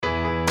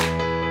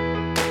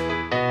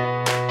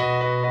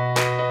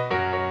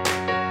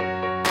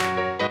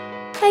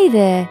Hey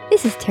there,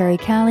 this is Terry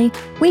Carley,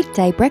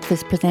 weekday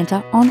breakfast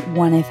presenter on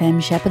 1FM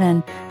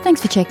Shepparton.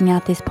 Thanks for checking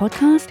out this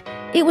podcast.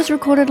 It was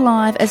recorded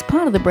live as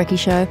part of The Brekkie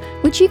Show,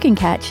 which you can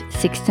catch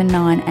 6 to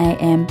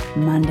 9am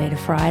Monday to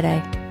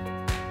Friday.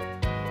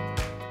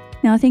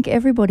 Now, I think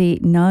everybody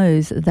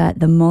knows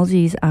that the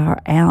mozzies are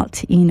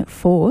out in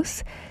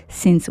force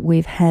since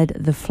we've had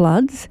the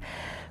floods.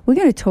 We're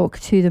going to talk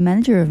to the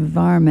Manager of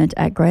Environment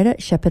at Greater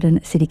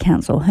Shepparton City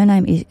Council. Her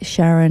name is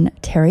Sharon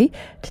Terry,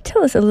 to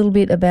tell us a little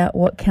bit about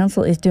what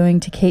Council is doing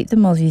to keep the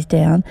mozzies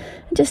down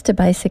and just to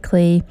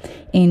basically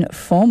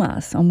inform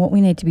us on what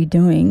we need to be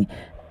doing,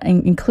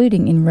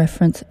 including in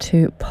reference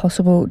to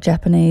possible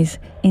Japanese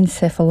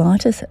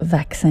encephalitis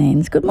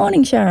vaccines. Good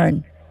morning,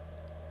 Sharon.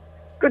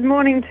 Good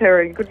morning,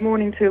 Terry. Good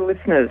morning to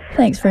listeners.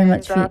 Thanks very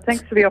much.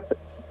 Thanks for the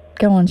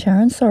Go on,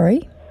 Sharon.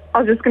 Sorry. I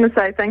was just going to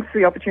say thanks for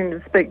the opportunity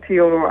to speak to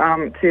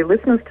your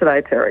listeners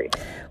today, Terry.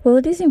 Well,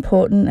 it is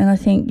important, and I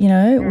think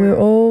we're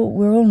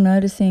all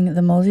noticing the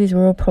mozzies.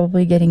 We're all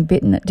probably getting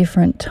bitten at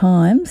different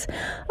times.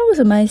 I was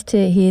amazed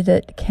to hear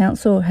that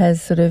Council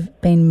has sort of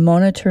been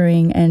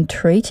monitoring and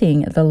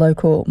treating the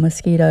local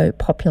mosquito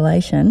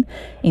population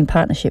in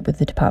partnership with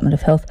the Department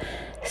of Health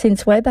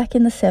since way back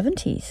in the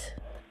 70s.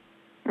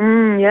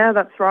 Yeah,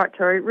 that's right,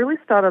 Terry. It really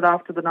started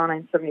after the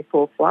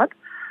 1974 flood.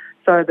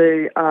 So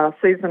the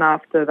season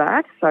after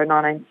that, so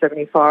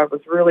 1975,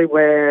 was really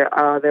where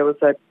there was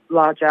a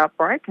large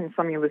outbreak, and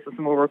some of your listeners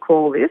will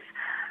recall this.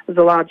 There was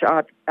a large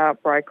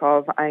outbreak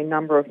of a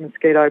number of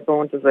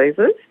mosquito-borne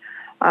diseases.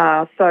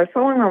 So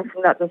following on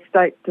from that, the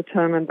state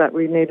determined that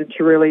we needed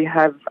to really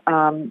have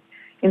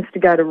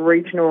instigate a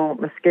regional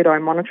mosquito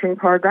monitoring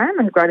program,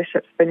 and Greater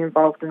Shep's been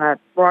involved in that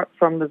right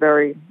from the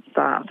very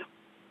start.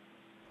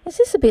 Is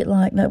this a bit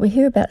like that? We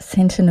hear about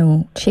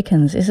sentinel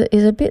chickens. Is it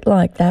a bit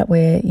like that,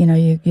 where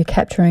you're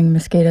capturing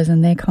mosquitoes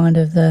and they're kind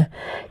of the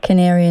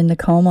canary in the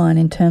coal mine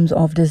in terms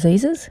of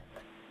diseases?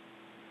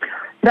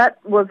 That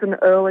was an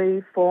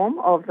early form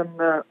of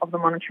the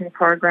monitoring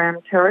program,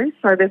 Terry.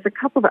 So there's a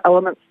couple of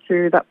elements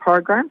to that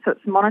program. So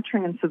it's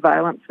monitoring and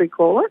surveillance, we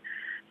call it.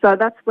 So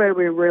that's where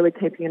we're really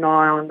keeping an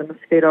eye on the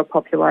mosquito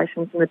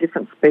populations and the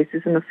different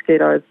species of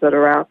mosquitoes that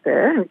are out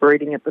there and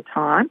breeding at the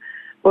time,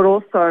 but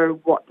also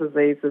what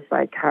diseases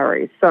they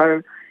carry.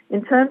 So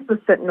in terms of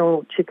the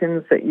sentinel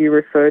chickens that you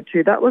referred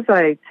to, that was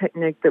a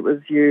technique that was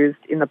used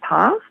in the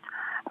past,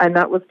 and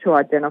that was to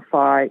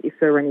identify if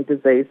there were any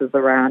diseases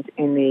around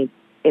in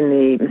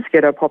the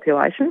mosquito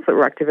populations that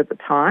were active at the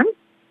time.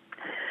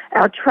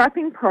 Our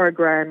trapping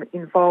program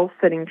involves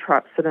setting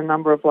traps at a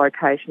number of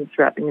locations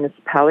throughout the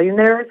municipality, and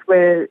there is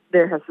where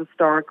there has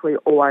historically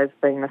always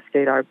been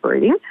mosquito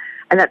breeding.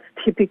 And that's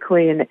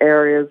typically in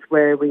areas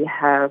where we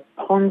have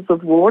ponds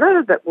of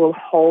water that will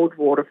hold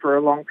water for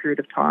a long period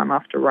of time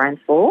after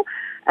rainfall.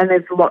 And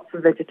there's lots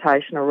of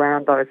vegetation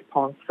around those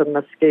ponds for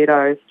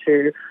mosquitoes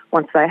to,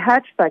 once they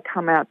hatch, they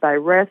come out, they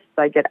rest,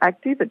 they get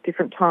active at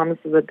different times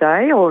of the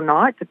day or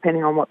night,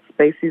 depending on what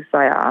species they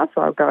are.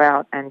 So they'll go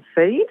out and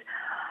feed.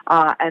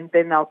 And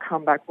then they'll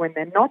come back when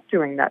they're not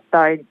doing that.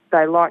 They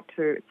like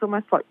to, it's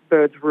almost like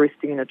birds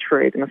roosting in a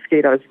tree. The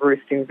mosquitoes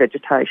roost in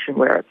vegetation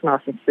where it's nice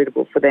and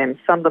suitable for them.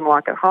 Some of them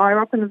like it higher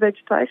up in the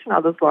vegetation,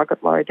 others like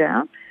it low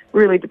down.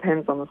 Really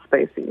depends on the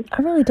species.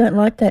 I really don't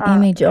like that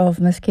image of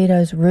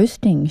mosquitoes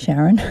roosting,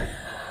 Sharon.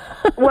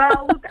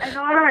 Well, look, and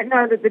I don't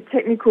know that the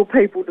technical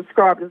people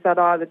describe it as that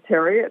either,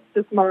 Terry. It's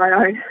just my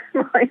own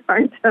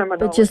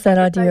terminology. But just that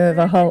idea of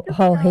a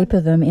whole heap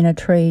of them in a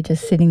tree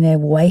just sitting there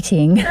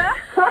waiting.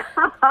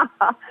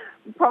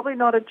 Probably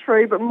not a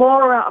tree, but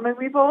more around, I mean,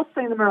 we've all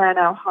seen them around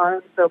our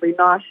homes. There'll be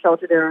nice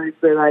sheltered areas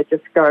where they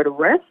just go to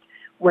rest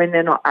when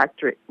they're not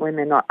active.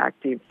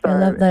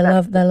 So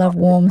they love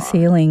warm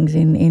ceilings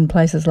in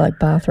places like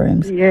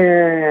bathrooms.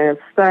 Yes,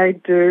 they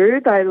do.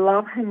 They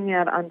love hanging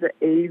out under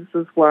eaves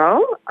as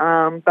well.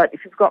 But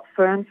if you've got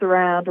ferns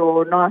around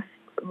or nice,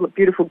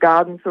 beautiful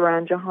gardens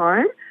around your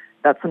home,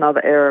 that's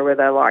another area where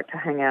they like to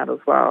hang out as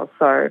well.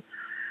 So,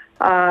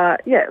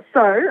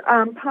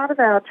 part of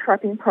our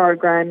trapping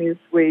program is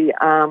we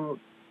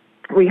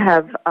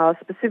have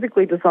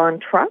specifically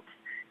designed traps.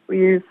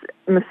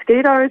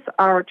 Mosquitoes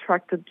are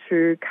attracted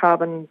to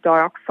carbon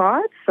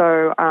dioxide,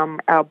 so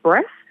our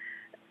breath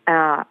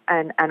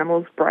and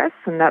animals' breaths,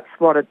 and that's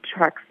what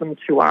attracts them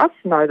to us,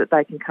 know that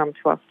they can come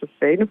to us to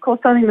feed. And of course,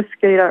 only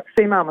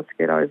female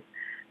mosquitoes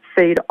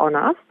feed on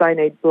us. They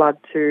need blood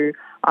to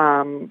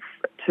move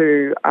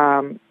to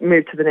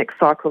the next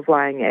cycle of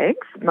laying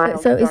eggs.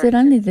 So is it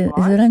only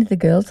the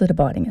girls that are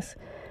biting us?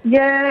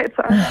 Yeah, it's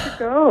only the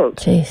girls.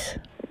 Jeez.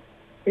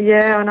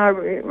 Yeah, I know.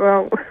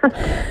 Well,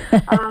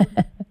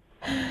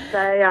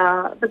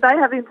 but they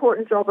have the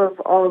important job of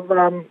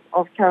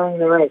carrying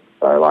their eggs,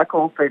 so like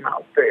all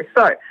females do.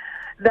 So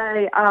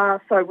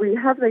So we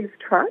have these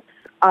traps.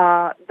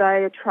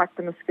 They attract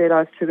the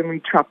mosquitoes to them. We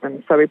trap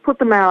them. So we put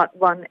them out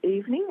one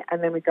evening,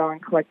 and then we go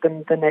and collect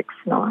them the next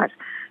night.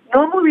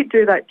 Normally we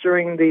do that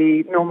during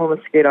the normal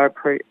mosquito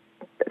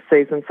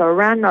season, so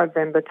around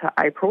November to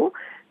April.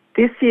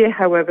 This year,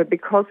 however,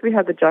 because we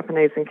had the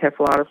Japanese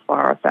encephalitis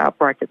virus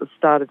outbreak at the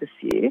start of this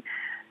year,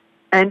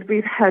 and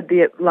we've had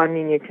the La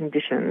Nina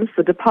conditions,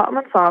 the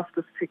department's asked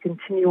us to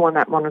continue on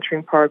that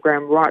monitoring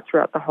program right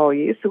throughout the whole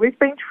year. So we've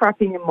been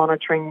trapping and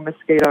monitoring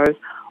mosquitoes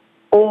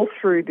all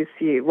through this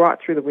year, right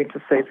through the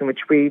winter season,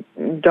 which we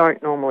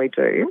don't normally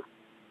do.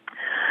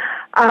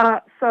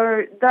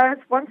 So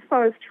once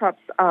those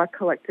traps are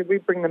collected, we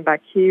bring them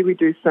back here, we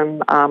do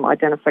some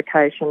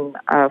identification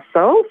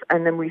ourselves,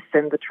 and then we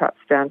send the traps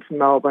down to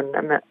Melbourne.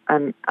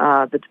 And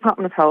the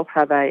Department of Health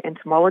have a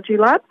entomology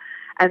lab,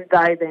 and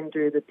they then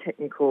do the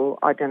technical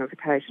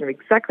identification of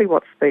exactly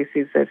what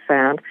species they've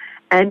found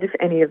and if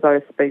any of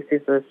those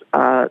species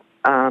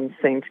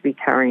seem to be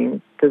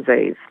carrying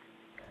disease.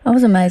 I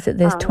was amazed that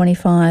there's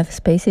 25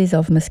 species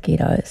of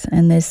mosquitoes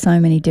and there's so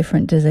many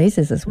different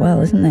diseases as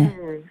well, isn't there?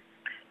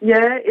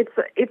 Yeah,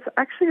 it's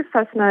actually a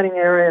fascinating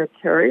area,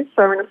 Terry.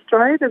 So in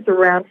Australia, there's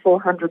around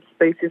 400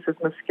 species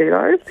of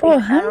mosquitoes.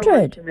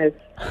 400? Oh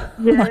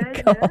my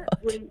God.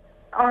 Yeah,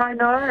 I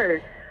know.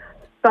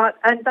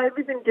 And they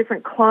live in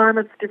different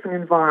climates,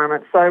 different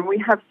environments. So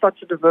we have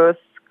such a diverse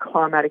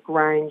climatic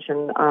range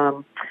and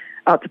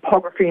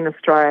topography in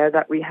Australia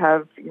that we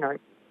have,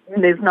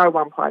 there's no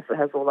one place that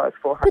has all those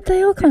 400. But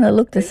they all kind of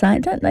look the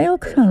same, don't they? All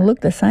kind of look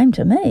the same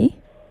to me.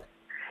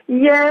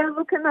 Yeah,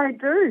 look, and they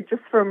do,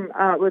 just from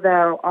with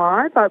our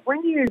eye. But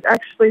when you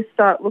actually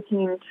start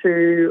looking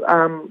into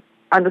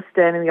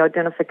understanding the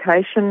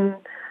identification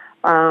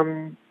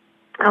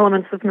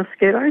elements of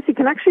mosquitoes, you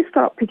can actually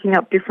start picking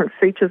up different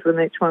features in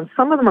each one.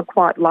 Some of them are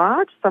quite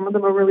large, some of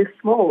them are really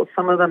small,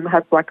 some of them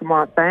have black and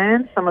white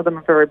bands, some of them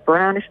are very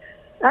brownish.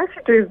 They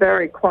actually do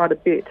vary quite a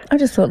bit. I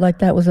just thought like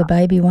that was a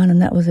baby one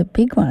and that was a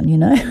big one,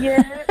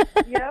 Yeah,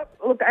 yep.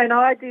 Look, and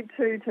I did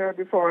too, Tara,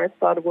 before I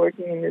started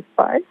working in this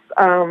space.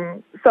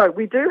 So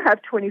we do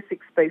have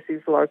 26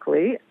 species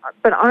locally,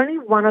 but only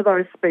one of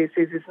those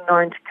species is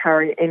known to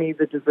carry any of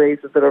the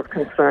diseases that are of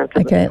concern to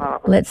the Department. Okay,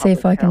 let's see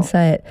if I can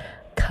say it.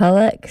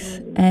 Culex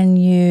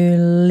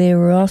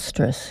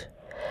annulirostris.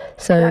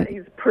 So that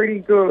is pretty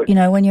good.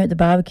 When you're at the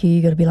barbecue,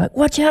 you got to be like,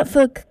 watch out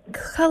for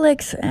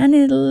Culex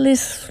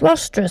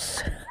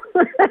annulirostris.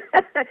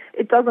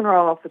 It doesn't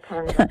roll off the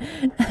tongue.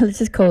 Let's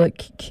just call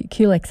it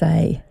Culex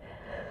A.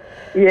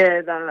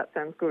 Yeah, no, that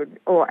sounds good.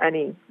 Or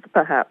Annie,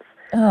 perhaps.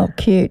 Oh,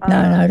 cute. No,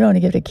 I don't want to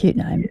give it a cute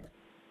name.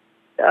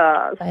 They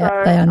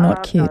are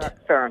not cute. No,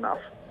 fair enough.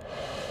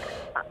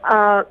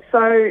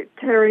 So,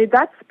 Terry,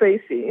 that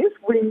species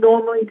we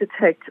normally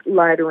detect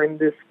later in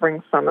the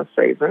spring-summer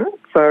season.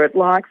 So it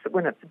likes it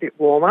when it's a bit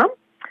warmer.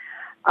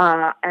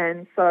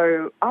 And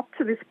so up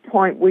to this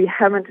point, we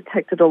haven't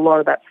detected a lot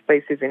of that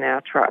species in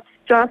our traps.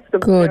 Just a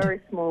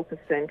very small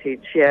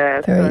percentage,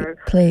 yeah. Very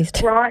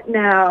pleased. Right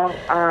now,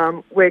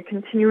 we're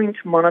continuing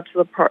to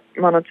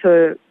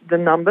monitor the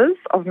numbers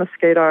of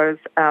mosquitoes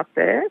out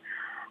there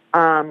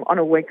on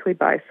a weekly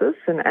basis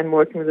and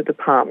working with the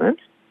department.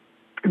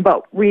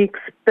 But we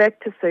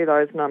expect to see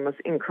those numbers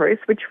increase,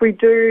 which we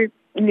do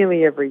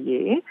nearly every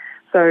year.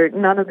 So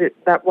none of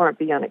that won't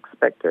be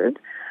unexpected.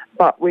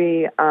 But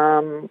when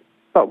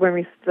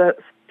we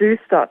do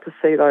start to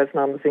see those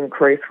numbers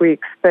increase, we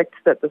expect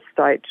that the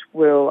state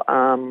will,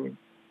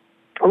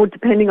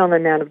 depending on the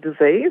amount of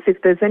disease,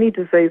 if there's any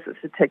disease that's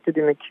detected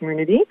in the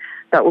community,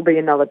 that will be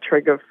another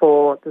trigger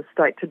for the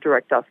state to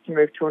direct us to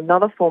move to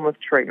another form of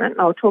treatment.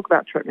 And I'll talk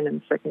about treatment in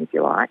a second if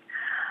you like.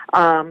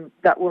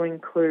 That will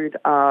include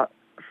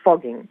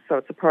fogging. So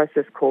it's a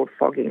process called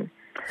fogging.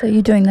 So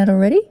you're doing that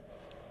already?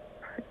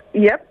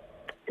 Yep.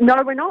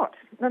 No, we're not.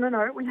 No.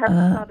 We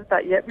haven't started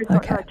that yet. We've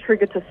got no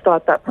trigger to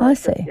start that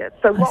process yet.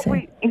 So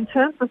in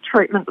terms of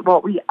treatment,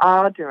 what we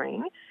are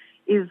doing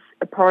is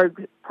a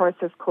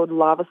process called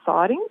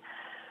larviciding.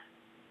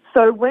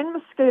 So when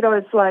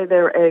mosquitoes lay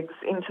their eggs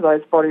into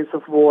those bodies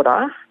of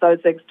water, those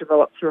eggs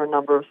develop through a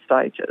number of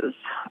stages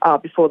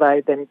before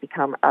they then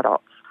become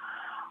adults.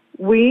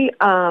 There's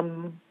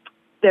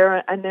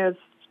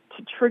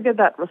to trigger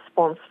that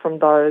response from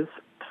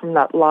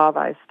that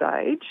larvae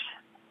stage.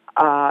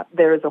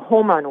 There is a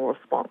hormonal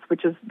response,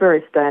 which is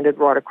very standard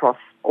right across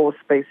all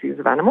species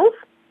of animals.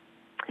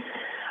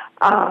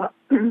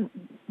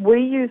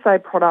 We use a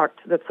product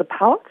that's a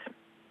pellet.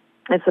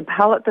 It's a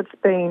pellet that's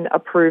been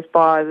approved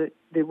by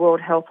the World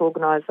Health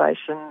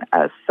Organization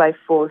as safe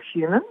for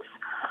humans.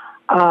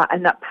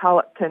 And that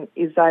pellet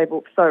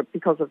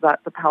because of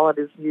that, the pellet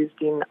is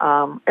used in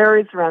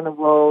areas around the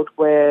world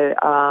where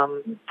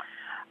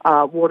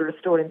water is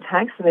stored in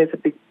tanks and there's a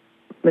big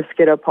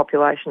mosquito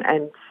population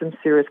and some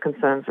serious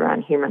concerns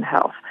around human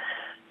health.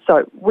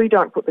 So we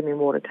don't put them in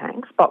water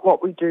tanks, but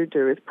what we do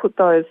is put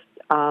those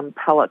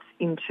pellets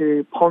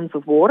into ponds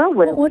of water.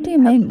 What do you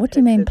mean? What do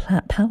you mean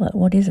pellet?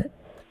 What is it?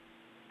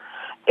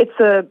 It's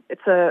a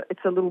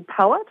little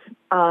pellet,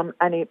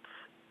 and it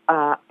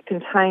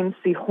contains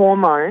the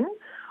hormone.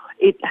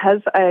 It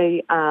has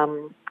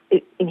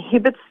it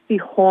inhibits the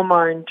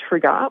hormone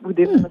trigger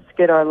within the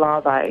mosquito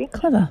larvae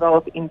to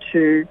develop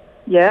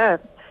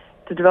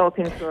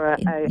into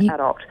an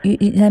adult.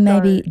 They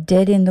may be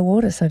dead in the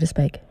water, so to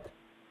speak.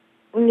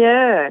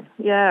 Yeah.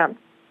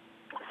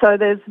 So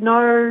there's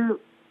no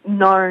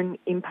known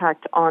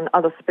impact on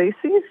other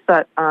species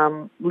that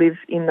live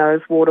in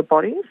those water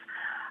bodies.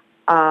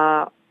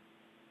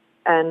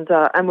 And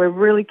we're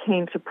really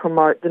keen to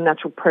promote the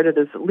natural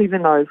predators that live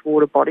in those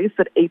water bodies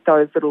that eat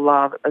those little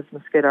larvae as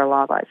mosquito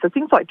larvae. So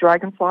things like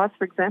dragonflies,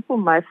 for example,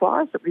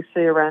 mayflies that we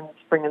see around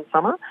spring and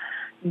summer,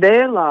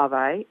 their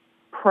larvae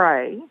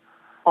prey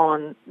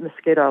on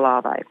mosquito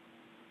larvae.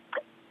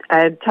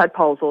 And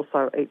tadpoles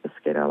also eat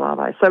mosquito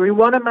larvae. So we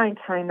want to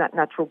maintain that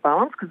natural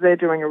balance because they're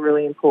doing a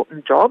really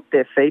important job.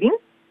 They're feeding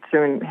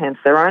to enhance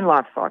their own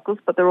life cycles,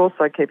 but they're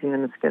also keeping the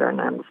mosquito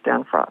numbers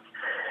down for us.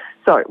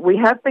 So we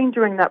have been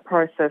doing that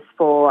process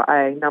for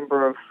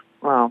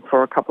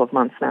for a couple of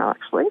months now,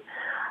 actually.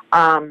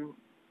 And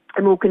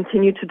we'll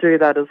continue to do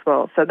that as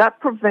well. So that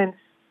prevents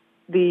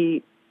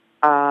the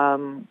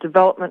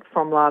development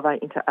from larvae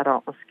into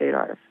adult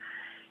mosquitoes.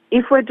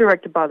 If we're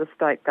directed by the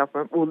state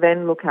government, we'll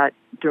then look at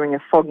doing a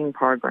fogging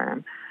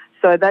program.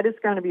 So that is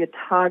going to be a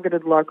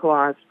targeted,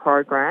 localised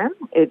program.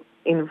 It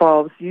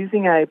involves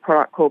using a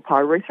product called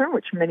pyrethrin,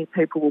 which many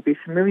people will be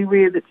familiar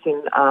with. It's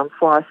in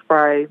fly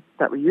spray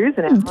that we use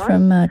in our home. It's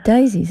from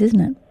daisies, isn't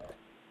it?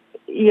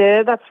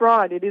 Yeah, that's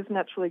right. It is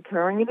naturally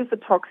occurring. It is a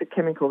toxic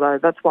chemical, though.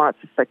 That's why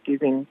it's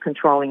effective in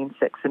controlling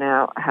insects in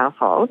our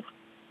households.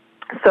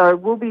 So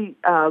we'll be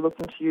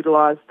looking to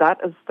utilise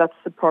that as that's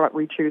the product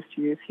we choose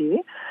to use here.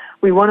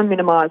 We want to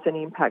minimise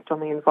any impact on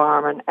the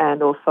environment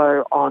and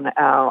also on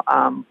our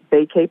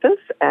beekeepers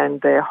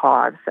and their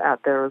hives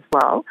out there as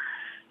well.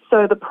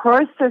 So the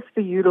process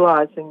for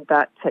utilising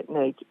that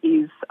technique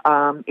is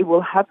it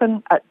will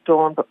happen at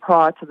dawn but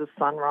prior to the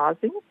sun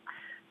rising.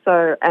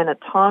 So, and at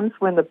times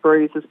when the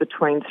breeze is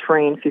between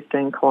 3 and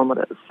 15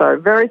 kilometres. So a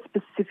very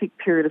specific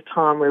period of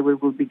time where we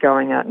will be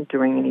going out and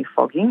doing any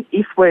fogging.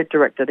 If we're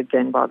directed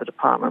again by the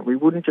department, we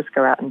wouldn't just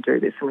go out and do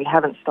this, and we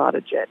haven't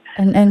started yet.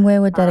 And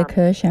where would that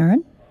occur,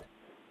 Sharon?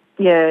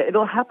 Yeah,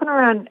 it'll happen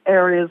around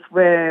areas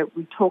where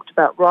we talked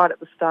about right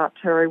at the start,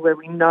 Terry, where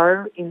we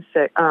know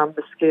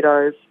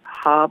mosquitoes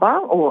harbour,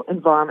 or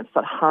environments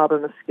that harbour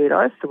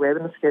mosquitoes, so where the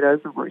mosquitoes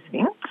are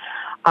roosting.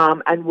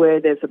 And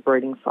where there's a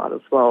breeding site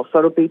as well. So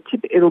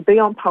it'll be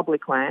on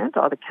public land,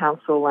 either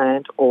council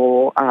land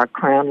or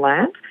Crown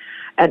land,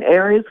 and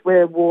areas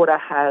where water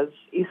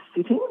is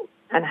sitting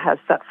and has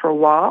sat for a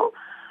while,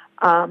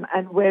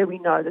 and where we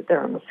know that there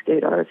are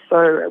mosquitoes.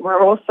 So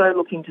we're also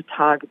looking to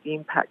target the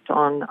impact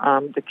on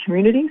the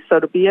community. So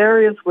it'll be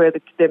areas where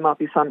there might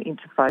be some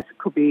interface. It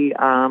could be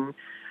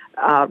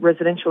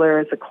residential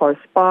areas are close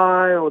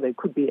by, or there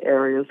could be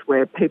areas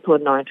where people are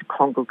known to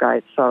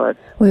congregate. So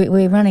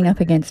we're running up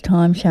against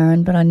time,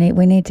 Sharon, but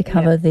we need to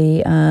cover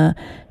the,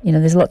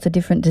 there's lots of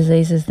different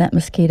diseases that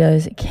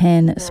mosquitoes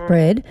can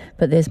spread,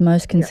 but there's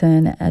most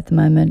concern at the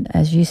moment,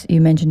 as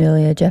you mentioned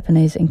earlier,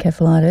 Japanese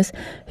encephalitis.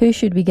 Who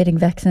should be getting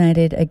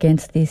vaccinated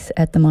against this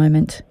at the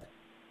moment?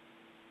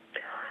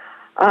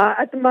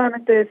 At the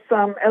moment, there's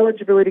some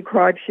eligibility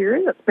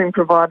criteria that's been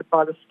provided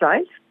by the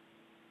state.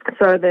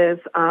 So there's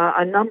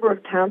a number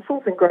of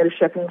councils, and Greater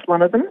Shepparton's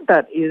one of them,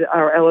 that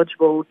are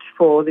eligible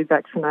for the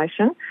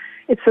vaccination.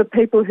 It's for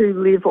people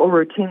who live or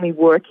routinely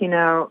work in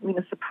our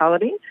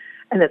municipality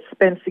and that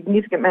spend a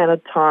significant amount of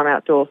time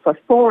outdoors, so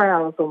 4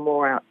 hours or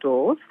more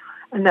outdoors,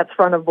 and that's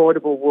for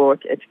unavoidable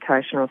work,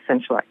 education or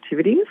essential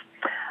activities.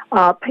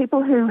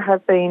 People who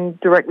have been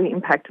directly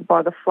impacted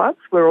by the floods,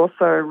 we're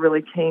also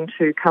really keen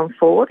to come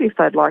forward if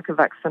they'd like a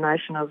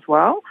vaccination as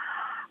well.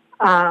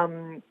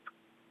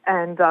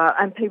 And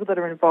people that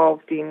are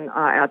involved in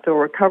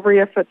outdoor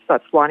recovery efforts,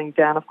 that's winding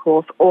down, of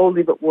course, or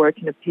live at work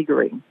in a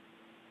piggery.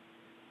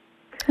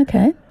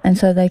 Okay, and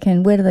so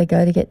where do they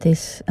go to get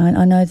this?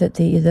 I know that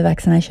the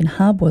vaccination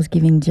hub was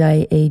giving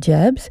JE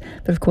jabs,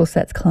 but of course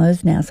that's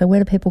closed now. So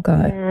where do people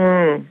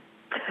go?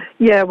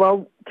 Yeah,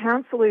 well,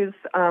 Council is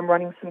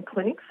running some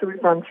clinics, so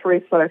we've run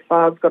 3 so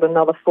far. We've got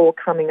another 4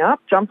 coming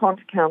up. Jump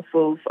onto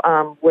Council's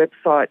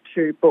website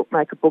to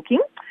make a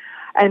booking.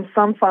 And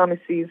some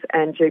pharmacies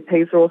and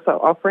GPs are also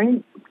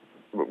offering.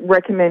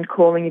 Recommend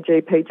calling your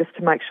GP just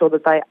to make sure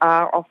that they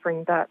are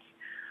offering that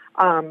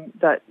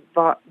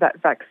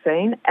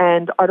vaccine.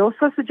 And I'd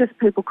also suggest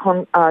people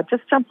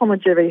just jump on the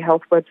GV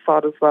Health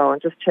website as well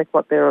and just check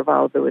what their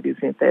availability is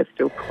and if they're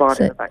still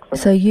providing the vaccine.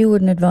 So you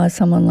wouldn't advise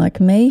someone like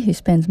me, who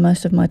spends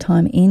most of my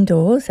time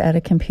indoors at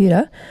a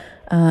computer,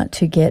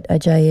 to get a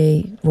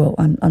JE, well,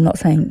 I'm not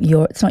saying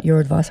it's not your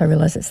advice, I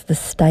realise it's the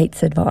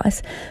state's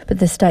advice, but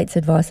the state's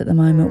advice at the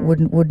moment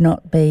would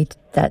not be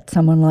that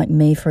someone like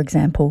me, for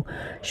example,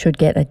 should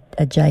get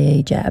a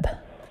JE jab.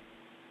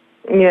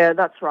 Yeah,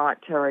 that's right,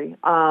 Terry.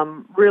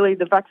 Really,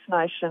 the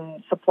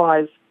vaccination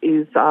supply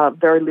is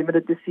very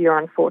limited this year,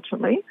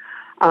 unfortunately.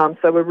 So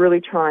we're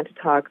really trying to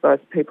target those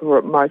people who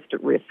are most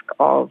at risk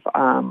of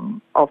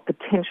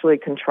potentially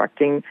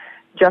contracting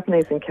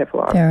Japanese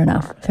encephalitis.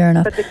 Fair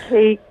enough. But the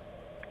key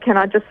Can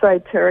I just say,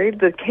 Terry,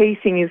 the key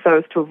thing is though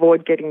is to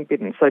avoid getting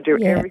bitten. So do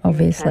everything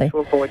obviously. you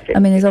can to avoid getting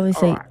bitten. There's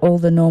obviously all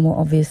the normal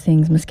obvious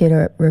things,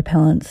 mosquito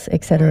repellents,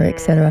 etc.,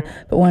 etc.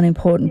 But one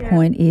important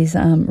point is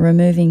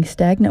removing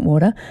stagnant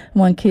water.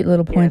 One cute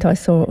little point I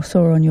saw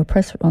on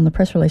the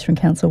press release from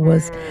council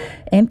was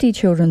empty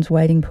children's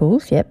wading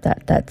pools. Yep,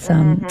 that's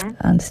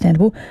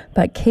understandable.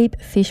 But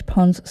keep fish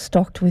ponds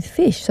stocked with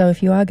fish. So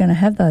if you are going to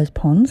have those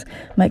ponds,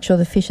 make sure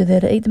the fish are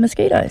there to eat the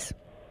mosquitoes.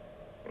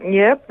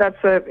 Yep,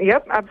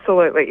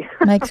 absolutely.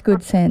 Makes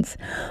good sense.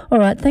 All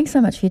right, thanks so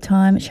much for your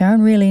time,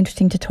 Sharon. Really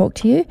interesting to talk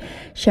to you.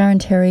 Sharon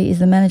Terry is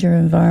the Manager of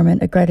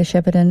Environment at Greater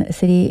Shepparton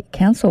City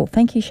Council.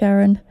 Thank you,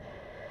 Sharon.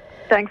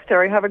 Thanks,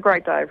 Terry. Have a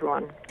great day,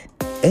 everyone.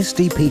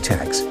 SDP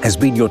Tax has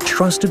been your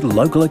trusted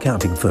local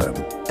accounting firm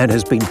and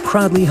has been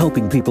proudly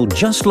helping people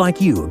just like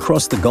you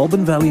across the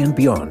Goulburn Valley and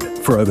beyond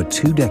for over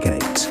 2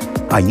 decades.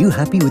 Are you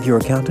happy with your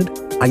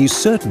accountant? Are you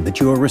certain that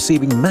you are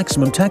receiving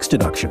maximum tax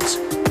deductions?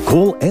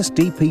 Call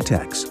SDP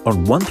Tax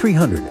on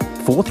 1300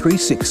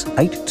 436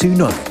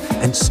 829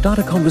 and start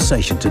a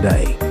conversation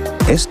today.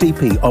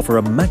 SDP offer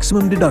a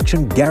maximum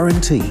deduction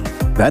guarantee.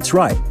 That's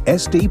right,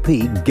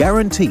 SDP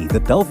guarantee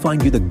that they'll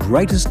find you the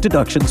greatest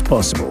deductions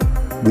possible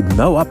with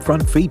no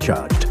upfront fee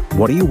charged.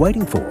 What are you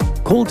waiting for?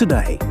 Call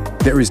today.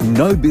 There is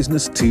no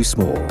business too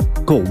small.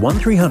 Call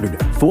 1300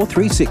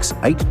 436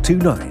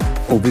 829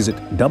 or visit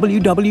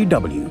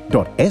www.sdptax.com.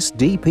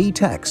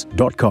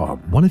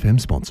 1FM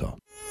sponsor.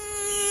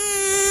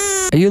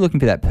 Are you looking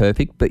for that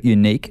perfect but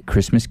unique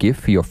Christmas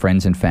gift for your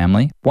friends and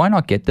family? Why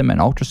not get them an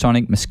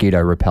ultrasonic mosquito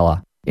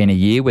repeller? In a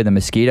year where the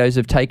mosquitoes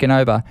have taken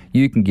over,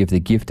 you can give the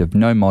gift of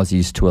no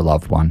mozzies to a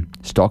loved one.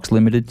 Stock's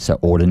limited, so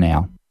order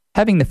now.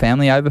 Having the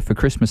family over for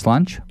Christmas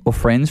lunch or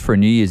friends for a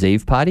New Year's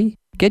Eve party?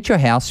 Get your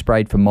house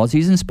sprayed for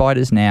mozzies and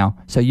spiders now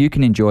so you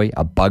can enjoy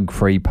a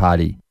bug-free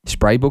party.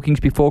 Spray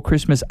bookings before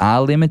Christmas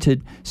are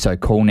limited, so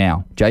call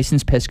now.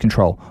 Jason's Pest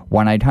Control,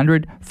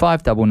 1800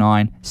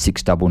 599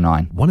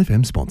 699.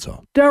 1FM sponsor.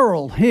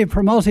 Daryl here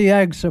from Aussie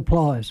Ag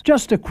Supplies.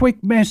 Just a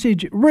quick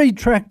message,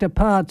 re-tractor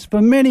parts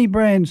for many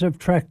brands of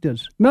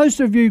tractors. Most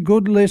of you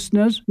good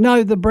listeners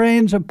know the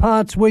brands of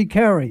parts we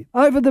carry.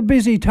 Over the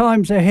busy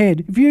times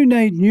ahead, if you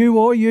need new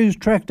or used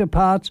tractor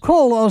parts,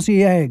 call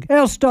Aussie Ag.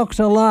 Our stocks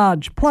are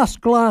large, plus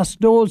glass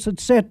doors,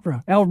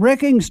 etc. Our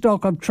wrecking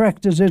stock of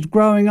tractors is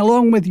growing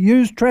along with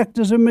used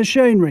tractors and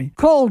machinery.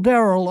 Call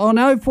Daryl on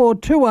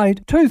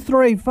 0428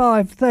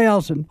 235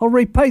 1000. I'll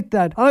repeat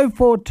that,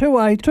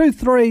 0428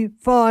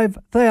 235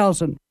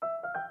 1000.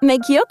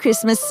 Make your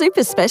Christmas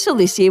super special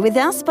this year with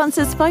our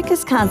sponsors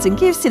Focus Cards and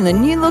Gifts in the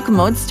new look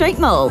Maud Street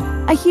Mall.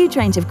 A huge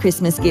range of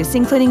Christmas gifts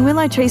including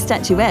willow tree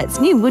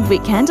statuettes, new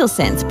Woodwick candle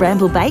scents,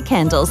 Bramble Bay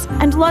candles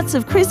and lots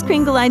of Kris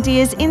Kringle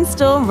ideas in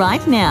store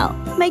right now.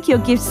 Make your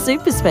gifts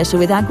super special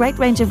with our great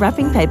range of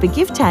wrapping paper,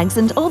 gift tags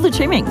and all the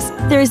trimmings.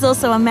 There is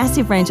also a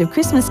massive range of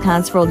Christmas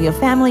cards for all your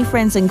family,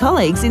 friends and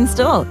colleagues in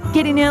store.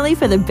 Get in early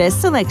for the best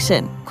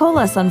selection. Call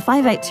us on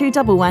 582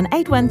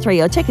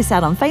 11813 or check us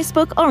out on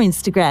Facebook or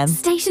Instagram.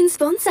 Station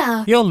sponsor.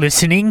 You're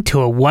listening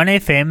to a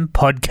 1FM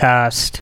podcast.